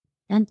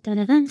Dun,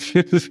 dun, dun,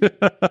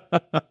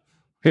 dun.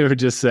 We were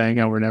just saying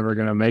how we're never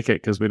going to make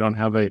it because we don't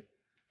have a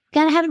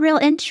Gotta have a real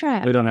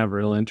intro.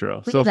 real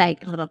intro. We So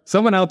like a little,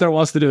 someone out there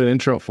wants to do an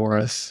intro for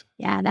us.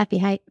 yeah, that'd be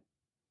hype.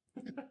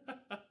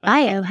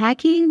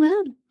 Biohacking,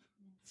 well,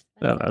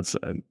 No, that's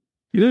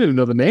you didn't even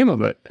know the name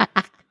of it.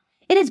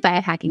 it is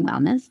biohacking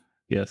wellness.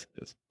 Yes,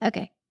 it is.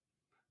 Okay.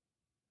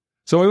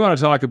 So we want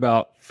to talk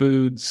about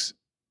foods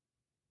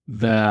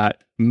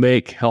that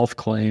make health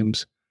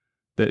claims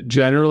that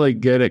generally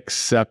get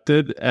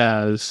accepted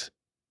as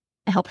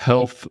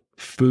health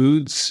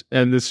foods.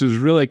 And this is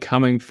really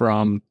coming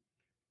from,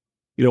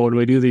 when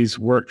we do these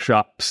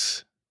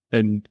workshops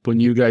and when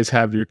you guys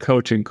have your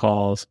coaching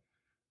calls,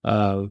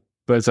 but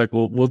it's like,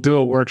 we'll do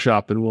a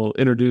workshop and we'll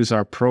introduce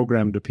our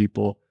program to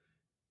people.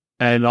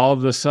 And all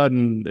of a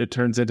sudden it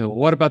turns into,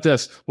 what about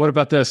this? What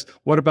about this?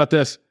 What about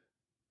this?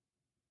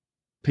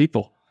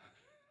 People.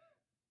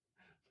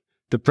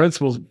 The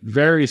principle's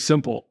very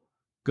simple.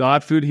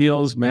 God food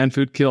heals, man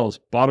food kills.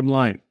 Bottom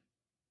line.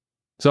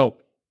 So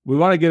we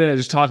want to get in and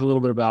just talk a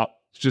little bit about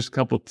just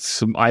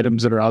some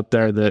items that are out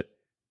there that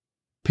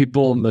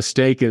people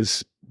mistake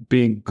as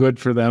being good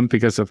for them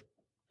because of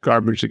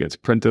garbage that gets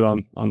printed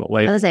on the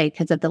label. I was saying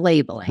because of the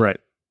labeling.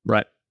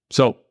 Right.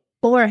 So,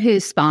 or who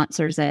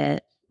sponsors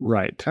it.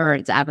 Right. Or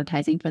it's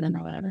advertising for them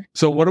or whatever.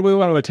 So what do we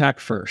want to attack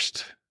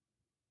first?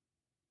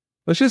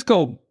 Let's just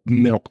go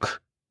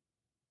milk.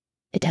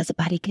 It does a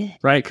body good.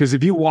 Right? Because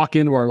if you walk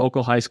into our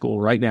local high school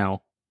right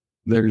now,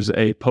 there's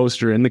a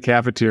poster in the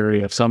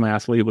cafeteria of some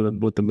athlete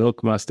with the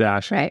milk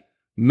mustache, right,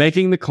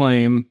 making the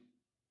claim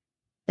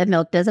that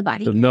milk does a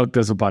body good. Milk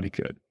does a body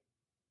good.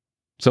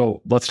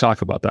 So let's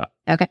talk about that.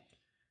 Okay.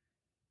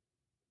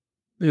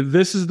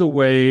 This is the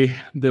way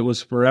that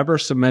was forever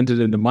cemented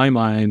into my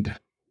mind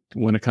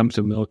when it comes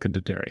to milk and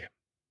to dairy.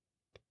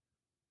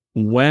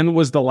 When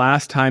was the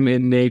last time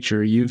in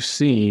nature you've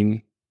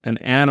seen an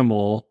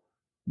animal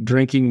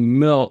drinking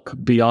milk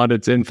beyond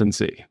its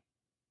infancy?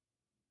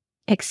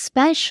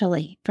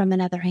 Especially from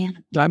another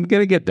animal. I'm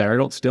going to get there.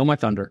 Don't steal my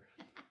thunder.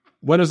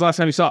 When was the last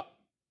time you saw it?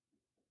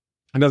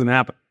 It doesn't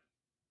happen.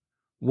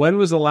 When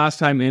was the last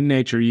time in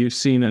nature you've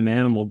seen an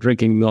animal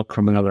drinking milk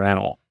from another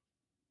animal?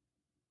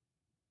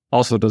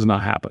 Also does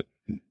not happen.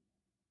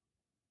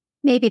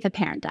 Maybe the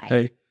parent died.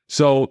 Okay.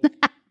 So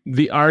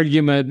the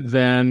argument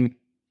then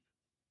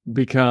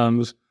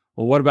becomes,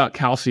 well, what about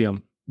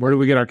calcium? Where do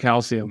we get our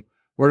calcium?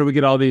 Where do we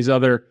get all these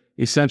other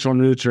essential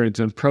nutrients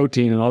and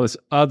protein and all this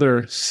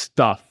other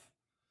stuff?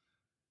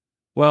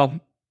 Well,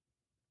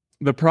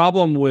 the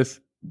problem with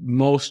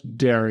most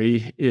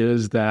dairy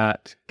is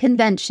that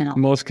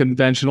most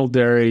conventional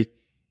dairy,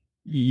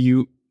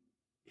 you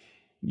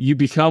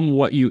become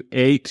what you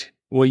eat,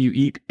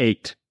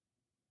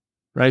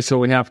 right? So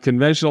we have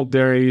conventional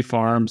dairy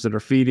farms that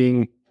are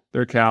feeding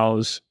their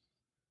cows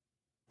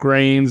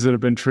grains that have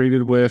been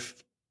treated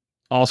with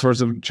all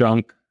sorts of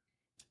junk.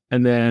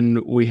 And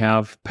then we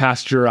have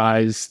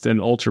pasteurized and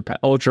ultra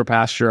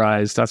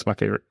pasteurized. That's my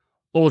favorite.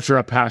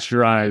 Ultra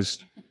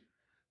pasteurized.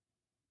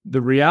 The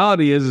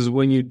reality is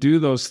when you do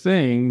those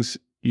things,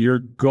 you're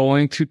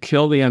going to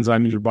kill the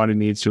enzyme your body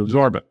needs to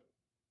absorb it.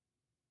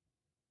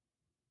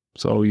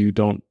 So you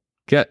don't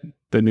get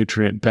the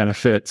nutrient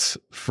benefits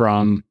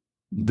from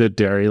the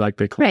dairy like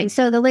they claim. Right.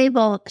 So the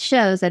label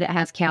shows that it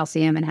has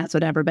calcium and has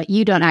whatever, but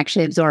you don't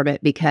actually absorb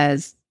it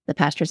because the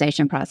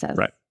pasteurization process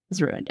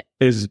has ruined it.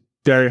 Is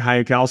dairy high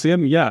in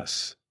calcium?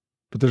 Yes.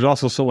 But there's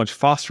also so much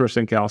phosphorus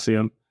in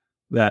calcium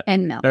that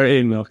in milk,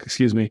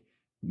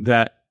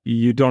 that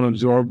you don't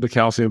absorb the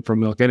calcium from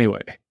milk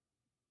anyway.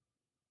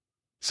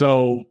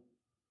 So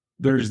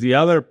there's the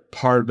other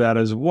part of that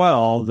as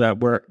well, that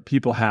where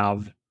people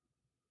have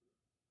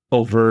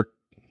overt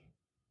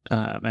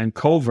and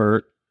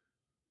covert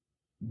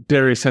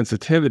dairy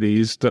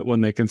sensitivities, that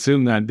when they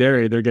consume that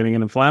dairy, they're getting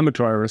an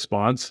inflammatory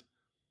response.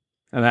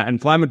 And that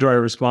inflammatory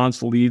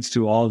response leads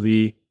to all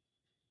the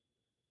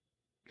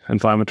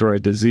inflammatory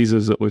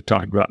diseases that we've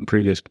talked about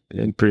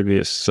in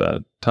previous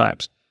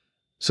times.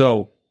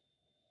 So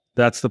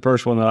that's the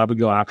first one that I would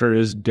go after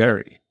is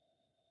dairy.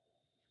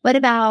 What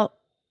about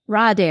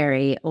raw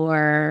dairy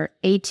or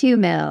A2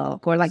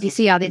 milk, or like you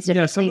see all these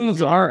different some of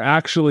those are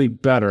actually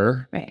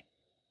better. Right.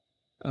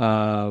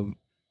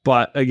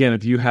 But again,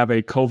 if you have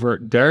a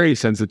covert dairy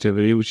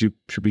sensitivity, which you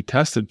should be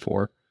tested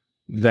for,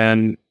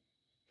 then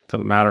it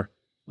doesn't matter.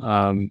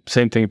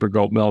 Same thing for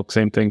goat milk,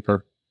 same thing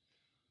for,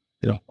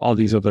 all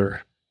these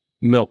other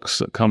milks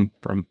that come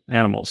from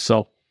animals.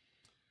 So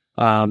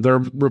there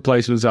are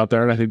replacements out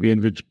there, and I think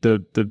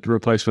the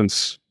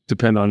replacements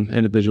depend on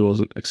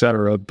individuals, et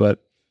cetera.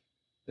 But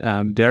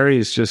dairy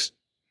is just,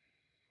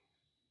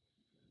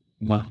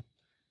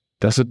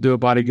 doesn't do a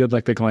body good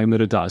like they claim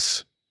that it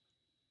does.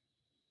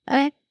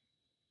 Okay.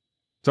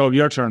 So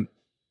your turn.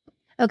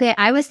 Okay,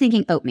 I was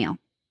thinking oatmeal.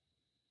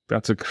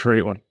 That's a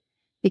great one.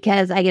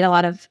 Because I get a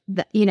lot of,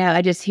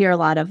 I just hear a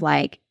lot of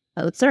like,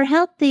 oats are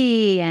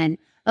healthy and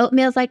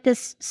oatmeal's like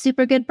this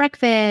super good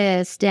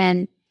breakfast.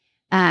 And,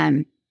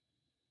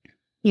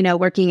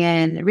 working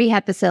in a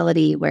rehab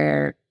facility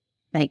where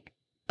like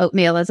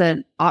oatmeal is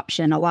an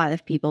option a lot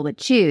of people would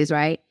choose,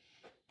 right?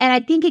 And I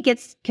think it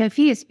gets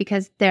confused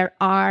because there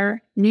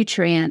are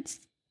nutrients,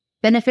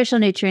 beneficial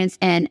nutrients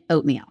in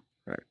oatmeal.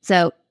 Right.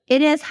 So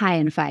it is high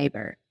in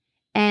fiber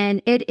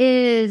and it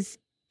is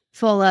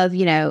full of,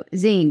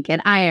 zinc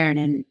and iron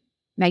and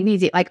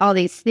magnesium, like all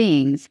these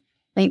things.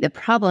 I think the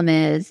problem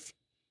is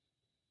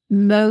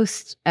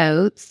most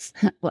oats,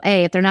 well,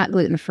 if they're not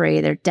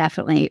gluten-free, they're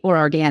definitely, or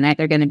organic,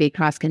 they're going to be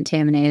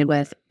cross-contaminated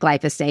with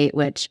glyphosate,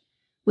 which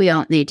we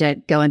don't need to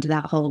go into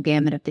that whole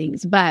gamut of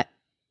things, but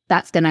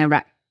that's going to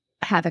wreak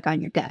havoc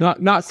on your gut.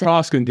 Not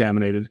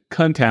cross-contaminated,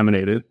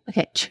 contaminated.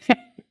 Okay.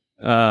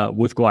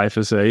 With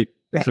glyphosate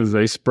because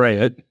they spray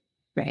it.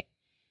 Right.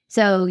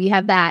 So you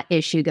have that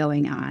issue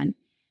going on.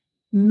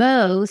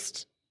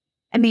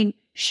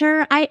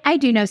 Sure, I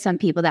do know some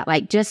people that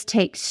like just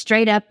take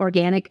straight up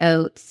organic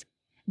oats,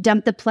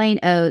 dump the plain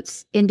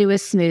oats into a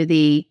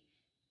smoothie.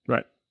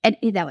 Right. And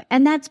eat that way.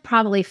 And that's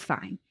probably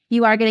fine.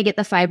 You are going to get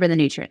the fiber and the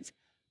nutrients.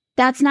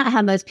 That's not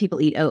how most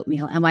people eat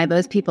oatmeal and why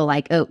most people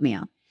like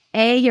oatmeal.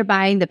 You're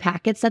buying the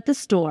packets at the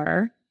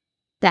store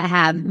that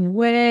have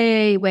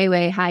way, way,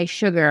 way high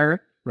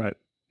sugar. Right.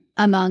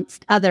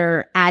 Amongst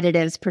other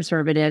additives,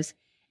 preservatives.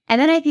 And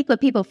then I think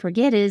what people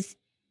forget is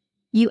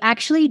you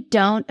actually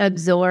don't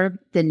absorb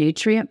the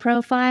nutrient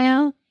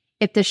profile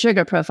if the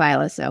sugar profile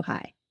is so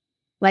high.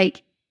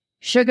 Like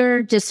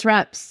sugar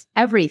disrupts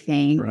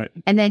everything. Right.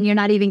 And then you're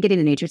not even getting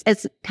the nutrients.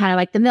 It's kind of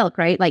like the milk,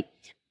 right? Like,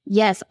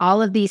 yes,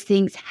 all of these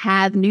things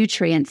have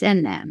nutrients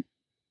in them.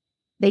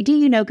 They do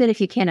you no good if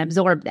you can't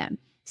absorb them.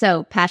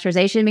 So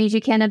pasteurization means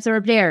you can't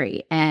absorb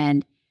dairy,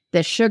 and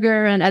the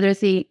sugar and other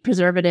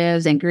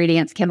preservatives,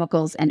 ingredients,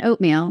 chemicals, and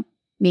oatmeal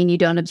mean you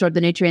don't absorb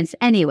the nutrients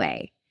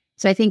anyway.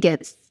 So I think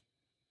it's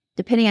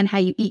depending on how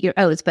you eat your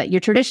oats, but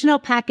your traditional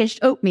packaged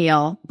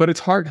oatmeal. But it's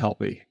heart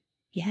healthy.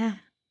 Yeah.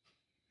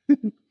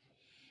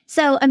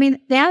 So,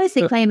 they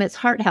obviously claim it's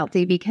heart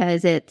healthy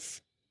because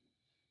it's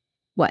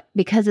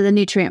because of the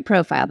nutrient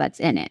profile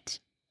that's in it.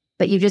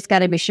 But you've just got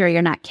to be sure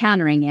you're not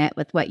countering it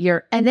with what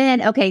you're, and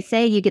then,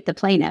 say you get the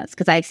plain oats,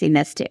 because I've seen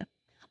this too.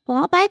 Well,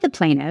 I'll buy the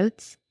plain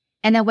oats.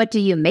 And then what do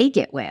you make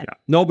it with? Yeah.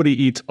 Nobody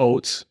eats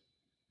oats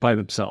by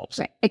themselves.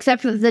 Right.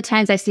 Except for the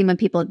times I've seen when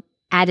people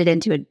add it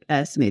into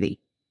a smoothie.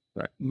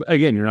 Right.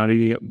 Again, you're not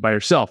eating it by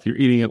yourself. You're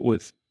eating it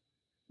with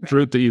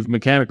fruit that you've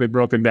mechanically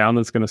broken down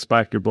that's going to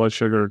spike your blood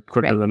sugar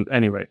quicker than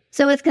anyway.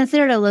 So it's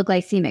considered a low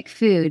glycemic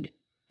food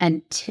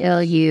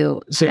until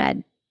you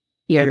add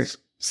your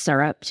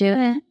syrup to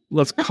it.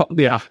 Let's call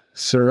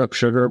syrup,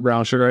 sugar,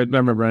 brown sugar. I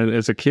remember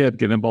as a kid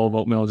getting a bowl of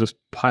oatmeal, just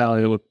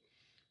piling it with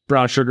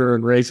brown sugar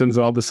and raisins,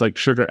 all this like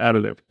sugar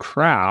additive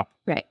crap.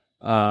 Right.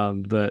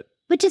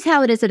 Which is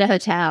how it is at a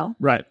hotel.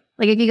 Right.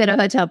 Like if you go to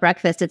a hotel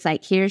breakfast, it's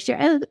like, here's your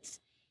oats,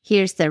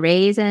 here's the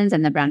raisins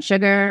and the brown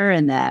sugar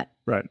and the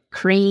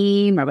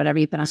cream or whatever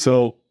you put on.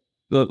 So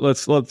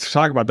let's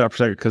talk about that for a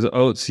second, because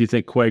oats, you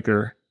think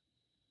Quaker,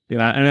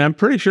 and I'm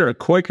pretty sure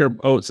Quaker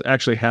oats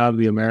actually have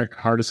the American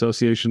Heart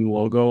Association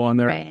logo on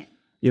there. Right.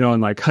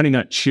 And like Honey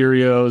Nut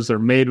Cheerios, they're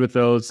made with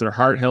those. They're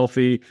heart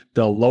healthy.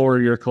 They'll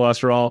lower your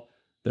cholesterol.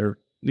 They're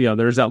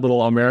there's that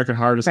little American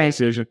Heart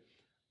Association.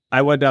 Right.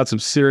 I went down some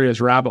serious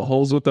rabbit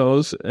holes with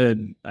those,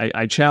 and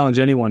I challenge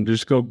anyone to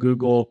just go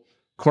Google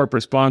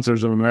corporate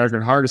sponsors of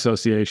American Heart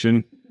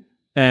Association,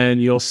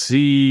 and you'll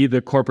see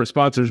the corporate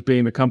sponsors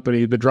being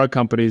the drug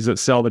companies that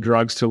sell the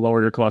drugs to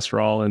lower your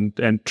cholesterol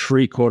and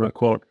treat quote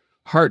unquote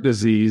heart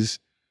disease.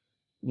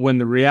 When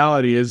the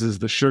reality is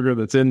the sugar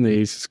that's in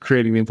these is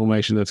creating the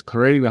inflammation that's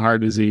creating the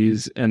heart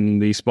disease,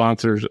 and the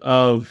sponsors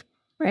of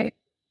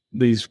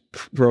these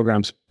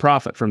programs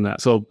profit from that.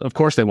 So of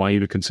course they want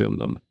you to consume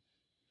them.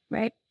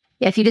 Right.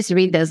 Yeah. If you just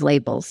read those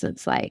labels,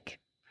 it's like.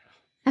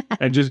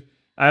 And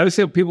I always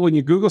say to people, when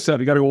you Google stuff,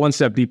 you got to go one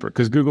step deeper,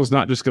 because Google's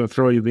not just going to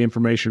throw you the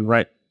information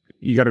right.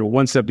 You got to go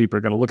one step deeper,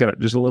 got to look at it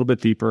just a little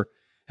bit deeper.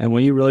 And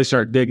when you really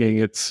start digging,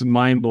 it's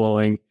mind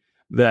blowing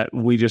that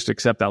we just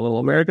accept that little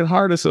American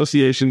Heart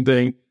Association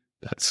thing.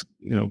 That's,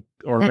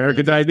 or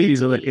American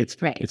diabetes.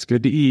 It's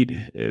good to eat.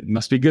 It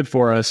must be good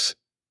for us.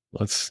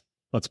 Let's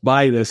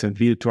buy this and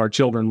feed it to our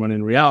children, when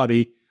in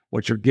reality,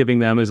 what you're giving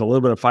them is a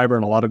little bit of fiber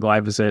and a lot of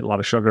glyphosate, a lot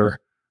of sugar,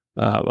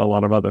 a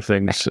lot of other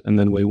things. And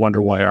then we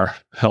wonder why our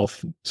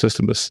health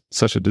system is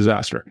such a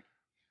disaster.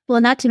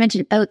 Well, not to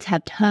mention oats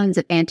have tons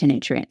of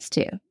anti-nutrients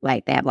too.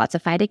 Like they have lots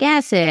of phytic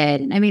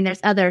acid. There's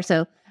other,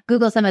 so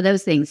Google some of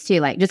those things too.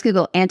 Like just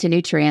Google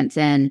anti-nutrients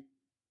and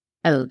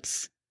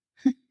oats.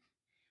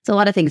 So a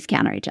lot of things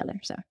counter each other.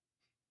 So,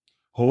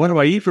 well, what do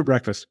I eat for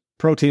breakfast?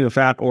 Protein,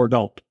 fat, or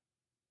don't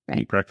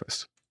eat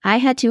breakfast? I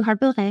had 2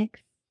 hard-boiled eggs.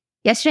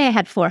 Yesterday I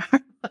had 4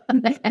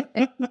 hard-boiled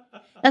eggs.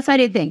 That's my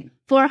new thing.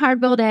 4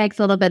 hard-boiled eggs,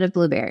 a little bit of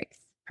blueberries.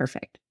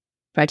 Perfect.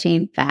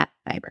 Protein, fat,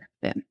 fiber.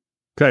 Boom.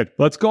 Okay,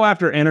 let's go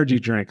after energy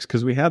drinks,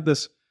 because we had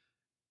this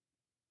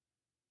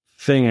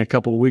thing a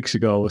couple of weeks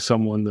ago with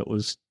someone that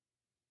was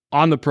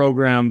on the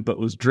program but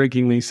was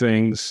drinking these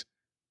things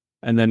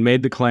and then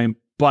made the claim,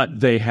 but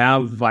they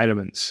have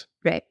vitamins.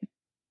 Right.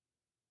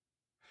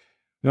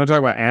 You want to talk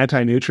about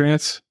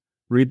anti-nutrients?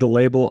 Read the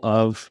label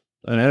of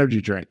an energy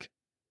drink.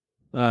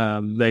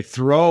 They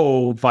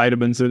throw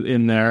vitamins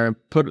in there,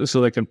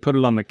 so they can put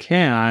it on the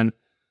can,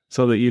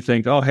 so that you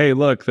think, oh, hey,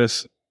 look,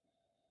 this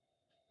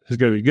is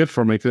going to be good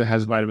for me because it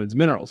has vitamins,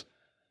 minerals.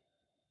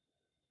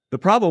 The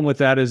problem with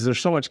that is there's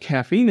so much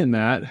caffeine in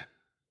that.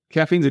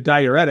 Caffeine's a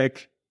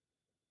diuretic,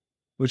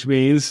 which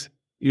means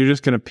you're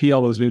just going to pee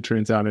all those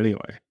nutrients out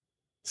anyway.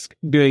 It's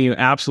doing you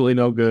absolutely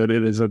no good.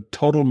 It is a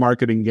total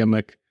marketing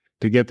gimmick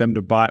to get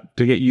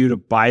you to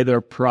buy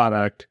their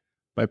product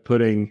by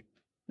putting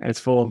it's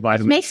full of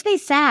vitamins. It makes me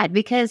sad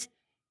because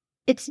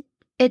it's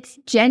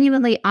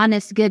genuinely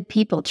honest, good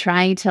people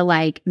trying to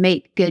like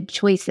make good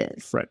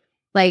choices. Right.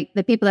 Like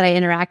the people that I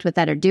interact with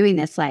that are doing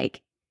this,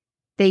 like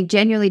they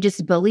genuinely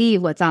just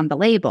believe what's on the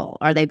label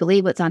or they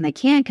believe what's on the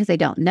can because they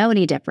don't know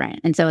any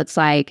different. And so it's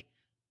like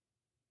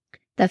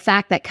the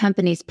fact that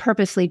companies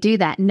purposely do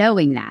that,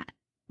 knowing that,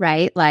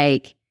 right?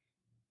 Like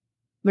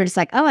we're just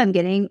like, oh, I'm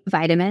getting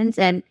vitamins,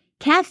 and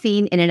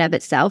caffeine in and of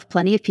itself,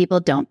 plenty of people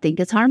don't think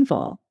is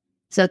harmful.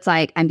 So it's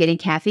like, I'm getting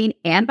caffeine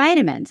and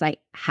vitamins. Like,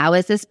 how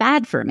is this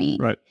bad for me?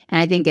 Right.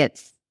 And I think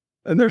it's...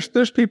 And there's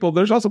also people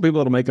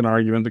that'll make an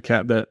argument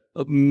that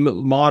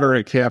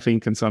moderate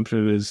caffeine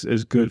consumption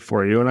is good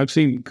for you. And I've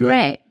seen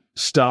good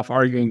stuff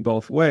arguing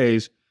both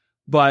ways.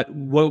 But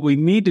what we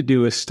need to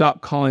do is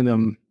stop calling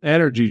them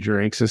energy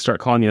drinks and start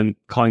calling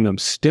them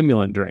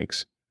stimulant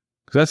drinks.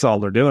 Because that's all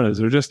they're doing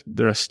is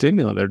they're a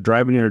stimulant. They're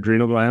driving your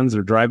adrenal glands.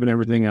 They're driving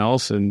everything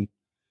else. And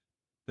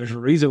there's a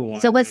reason why.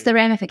 So what's the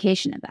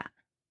ramification of that?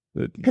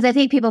 Because I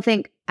think people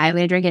think, I'm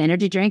going to drink an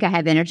energy drink. I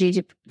have energy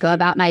to go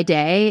about my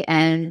day.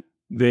 And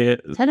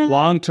the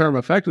long-term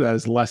effect of that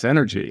is less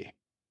energy.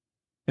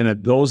 And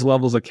at those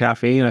levels of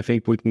caffeine, I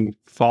think we can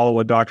follow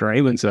what Dr.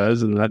 Amen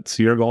says, and that's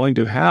you're going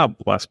to have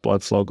less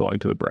blood flow going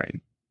to the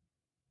brain.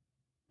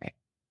 Right.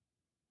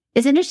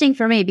 It's interesting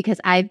for me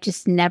because I've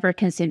never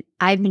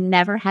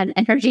had an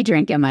energy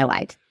drink in my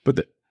life.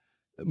 But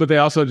they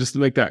also just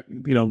make that,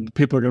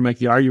 people are going to make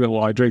the argument,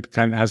 well, I drink the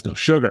kind that has no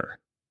sugar.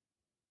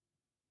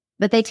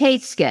 But they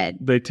taste good.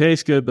 They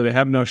taste good, but they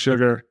have no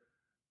sugar.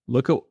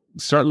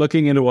 Start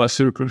looking into what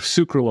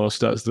sucralose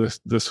does,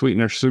 the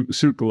sweetener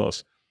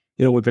sucralose.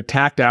 We've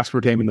attacked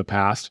aspartame in the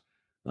past.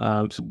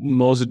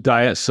 Most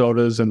diet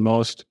sodas and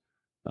most,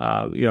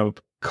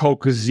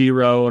 Coke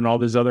Zero and all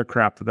this other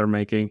crap that they're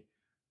making.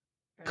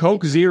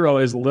 Coke Zero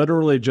is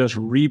literally just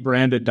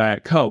rebranded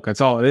Diet Coke.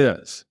 That's all it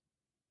is.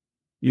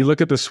 You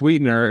look at the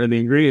sweetener and the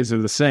ingredients are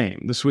the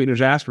same. The sweetener's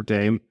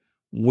aspartame.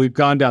 We've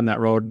gone down that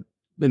road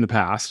in the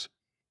past.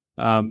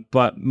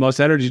 But most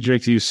energy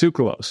drinks use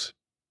sucralose,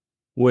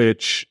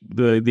 which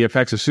the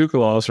effects of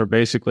sucralose are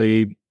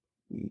basically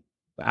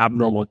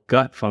abnormal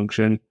gut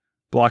function,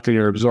 blocking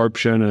your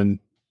absorption. And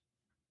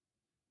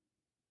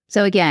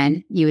so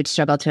again, you would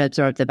struggle to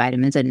absorb the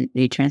vitamins and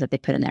nutrients that they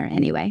put in there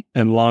anyway.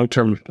 And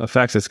long-term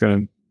effects, it's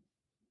going to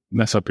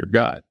mess up your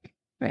gut.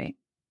 Right.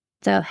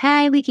 So,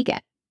 hey, leaky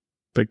gut.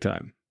 Big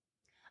time.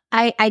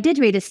 I did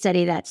read a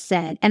study that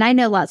said, and I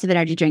know lots of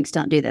energy drinks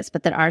don't do this,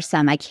 but there are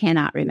some, I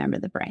cannot remember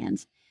the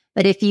brands.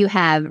 But if you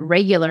have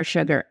regular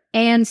sugar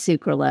and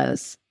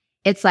sucralose,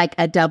 it's like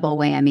a double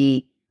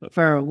whammy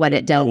for what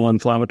it does. Double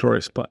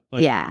inflammatory spot.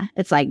 Yeah,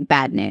 it's like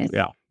bad news.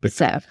 Yeah.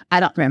 So I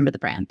don't remember the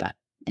brand, but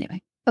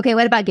anyway. Okay,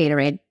 what about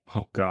Gatorade?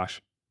 Oh,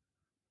 gosh.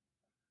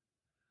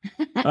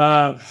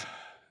 Where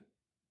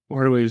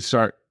do we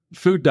start?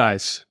 Food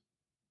dyes.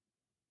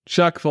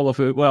 Chuck full of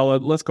food. Well,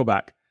 let's go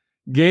back.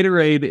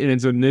 Gatorade in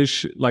its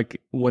initial,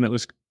 like when it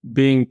was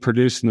being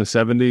produced in the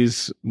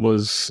 70s,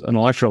 was an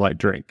electrolyte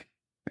drink.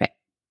 Right.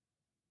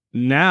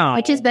 Now,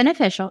 which is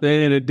beneficial.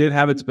 And it did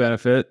have its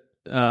benefit.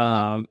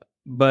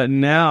 But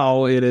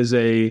now it is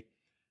a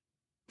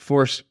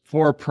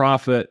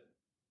for-profit,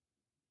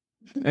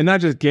 and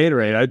not just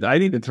Gatorade. I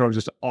need to throw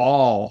just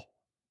all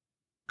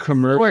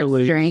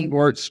commercially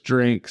sports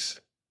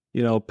drinks,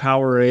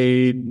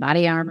 Powerade,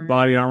 Body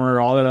Armor,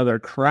 all that other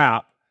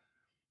crap.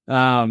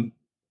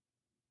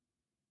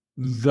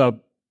 The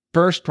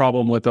first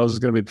problem with those is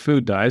going to be the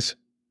food dyes.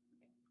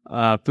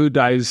 Food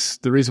dyes,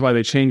 the reason why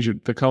they change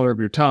the color of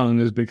your tongue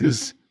is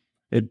because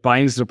it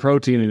binds the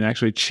protein and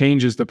actually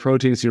changes the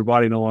protein so your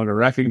body no longer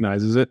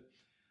recognizes it.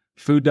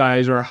 Food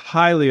dyes are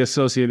highly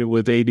associated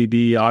with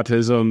ADD,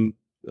 autism,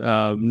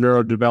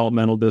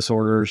 neurodevelopmental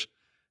disorders,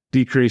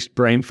 decreased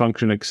brain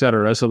function,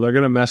 etc. So they're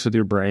going to mess with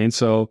your brain.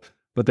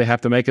 But they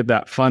have to make it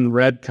that fun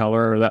red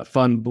color or that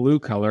fun blue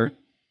color.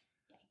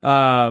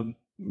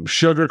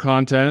 Sugar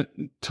content,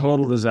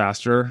 total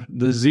disaster.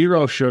 The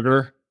zero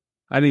sugar,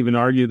 I'd even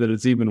argue that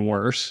it's even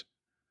worse.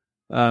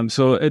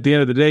 So at the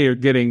end of the day, you're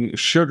getting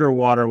sugar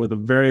water with a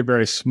very,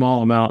 very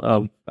small amount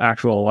of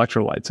actual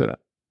electrolytes in it.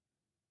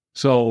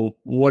 So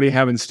what do you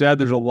have instead?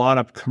 There's a lot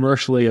of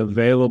commercially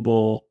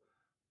available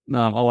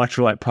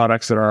electrolyte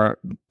products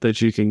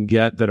that you can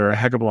get that are a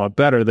heck of a lot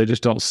better. They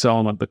just don't sell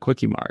them at the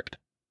Quickie Mart.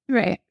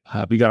 Right.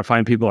 You got to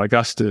find people like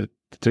us to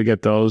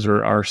get those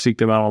or seek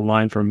them out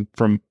online from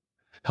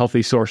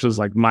healthy sources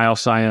like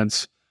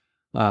Myoscience.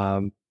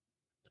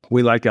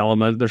 We like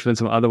Element. There's been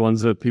some other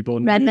ones that people...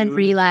 Redmond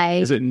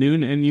Relay. Is it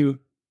Noon NU?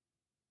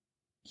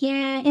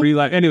 Yeah.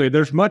 Anyway,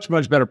 there's much,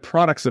 much better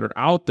products that are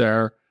out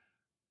there.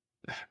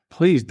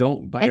 Please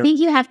don't buy. I think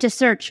you have to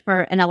search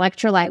for an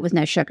electrolyte with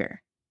no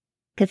sugar.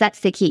 Because that's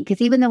the key.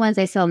 Because even the ones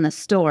they sell in the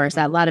stores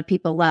that a lot of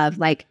people love,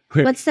 like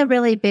what's the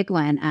really big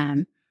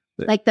one?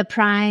 Like the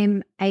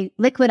Prime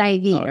Liquid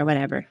IV or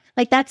whatever.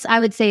 Like that's, I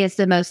would say, is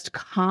the most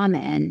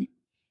common,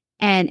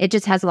 and it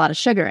just has a lot of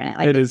sugar in it.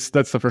 Like it is.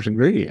 That's the first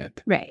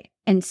ingredient, right?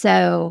 And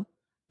so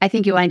I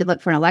think you're wanting to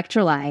look for an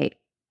electrolyte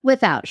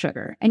without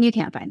sugar, and you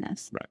can't find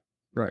this.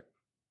 Right.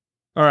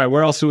 All right.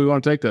 Where else do we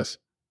want to take this?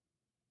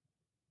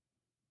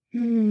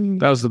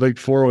 That was the big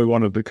four we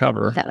wanted to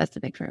cover. That was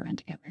the big four we wanted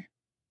to cover.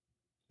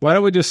 Why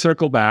don't we just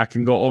circle back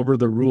and go over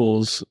the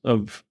rules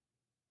of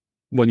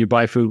when you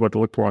buy food, what to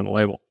look for on the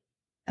label?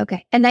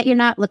 Okay. And that you're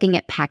not looking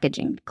at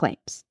packaging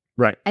claims.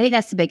 Right. I think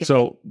that's the biggest.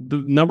 So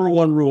the number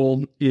one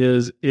rule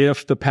is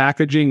if the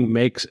packaging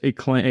makes a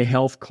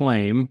health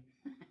claim,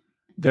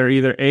 they're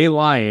either A,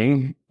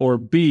 lying, or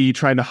B,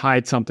 trying to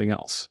hide something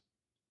else.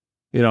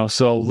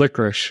 So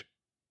licorice,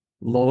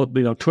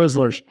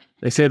 Twizzlers,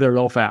 they say they're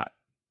low fat.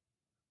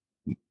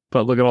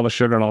 But look at all the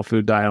sugar and all the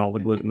food dye and all the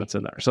gluten that's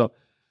in there. So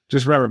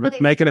just remember,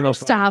 make it in those.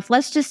 First off,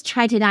 let's just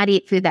try to not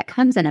eat food that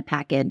comes in a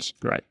package.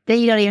 Right. Then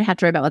you don't even have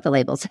to worry about what the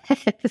label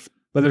says.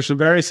 But there's some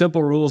very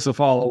simple rules to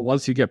follow.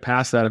 Once you get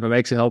past that, if it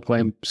makes a health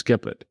claim,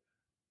 skip it.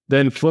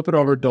 Then flip it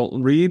over.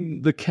 Don't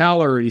read the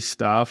calorie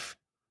stuff.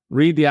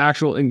 Read the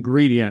actual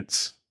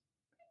ingredients.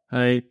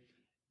 Okay?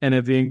 And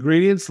if the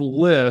ingredients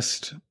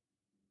list,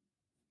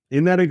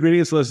 in that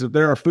ingredients list, if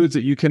there are foods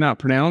that you cannot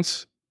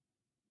pronounce,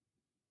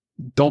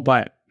 don't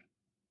buy it.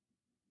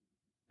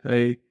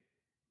 Okay?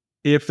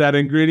 If that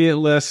ingredient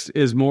list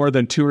is more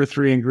than 2 or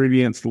 3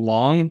 ingredients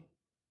long,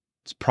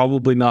 it's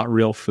probably not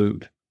real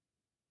food.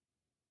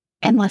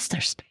 Unless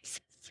they're spices.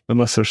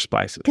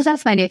 Because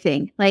that's my new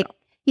thing. Like,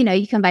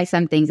 you can buy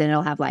some things and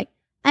it'll have like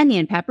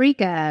onion,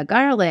 paprika,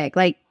 garlic.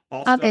 Like,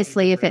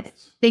 obviously, if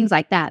it's things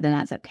like that, then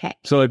that's okay.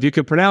 So if you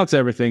can pronounce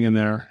everything in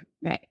there,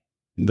 right,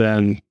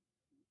 then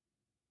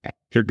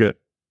you're good.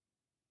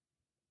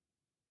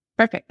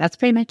 Perfect. That's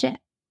pretty much it.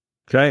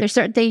 Okay. There's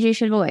certain things you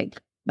should avoid,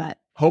 but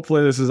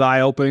hopefully this is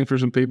eye-opening for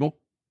some people.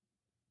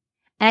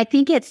 And I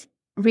think it's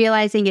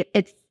realizing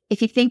it's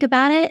if you think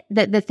about it,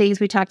 that the things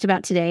we talked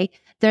about today,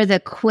 they're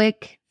the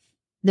quick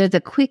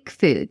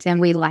foods,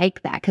 and we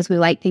like that because we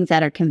like things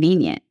that are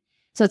convenient.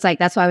 So it's like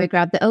that's why we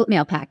grab the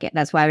oatmeal packet.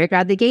 That's why we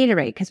grab the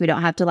Gatorade, because we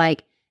don't have to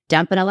like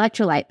dump an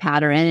electrolyte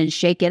powder in and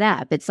shake it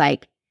up. It's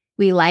like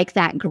we like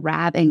that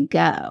grab and go.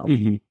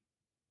 Mm-hmm.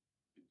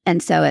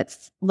 And so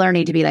it's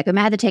learning to be like, I'm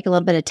going to have to take a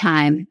little bit of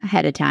time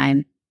ahead of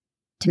time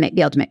to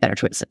be able to make better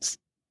choices.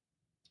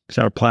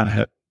 So plan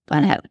ahead.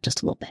 Plan ahead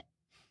just a little bit.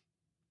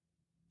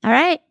 All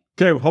right.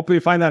 Okay. Well, hopefully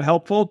you find that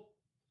helpful.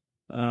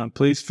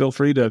 Please feel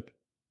free to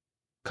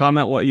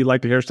comment what you'd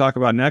like to hear us talk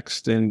about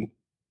next, and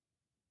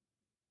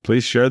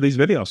please share these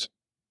videos.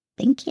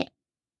 Thank you.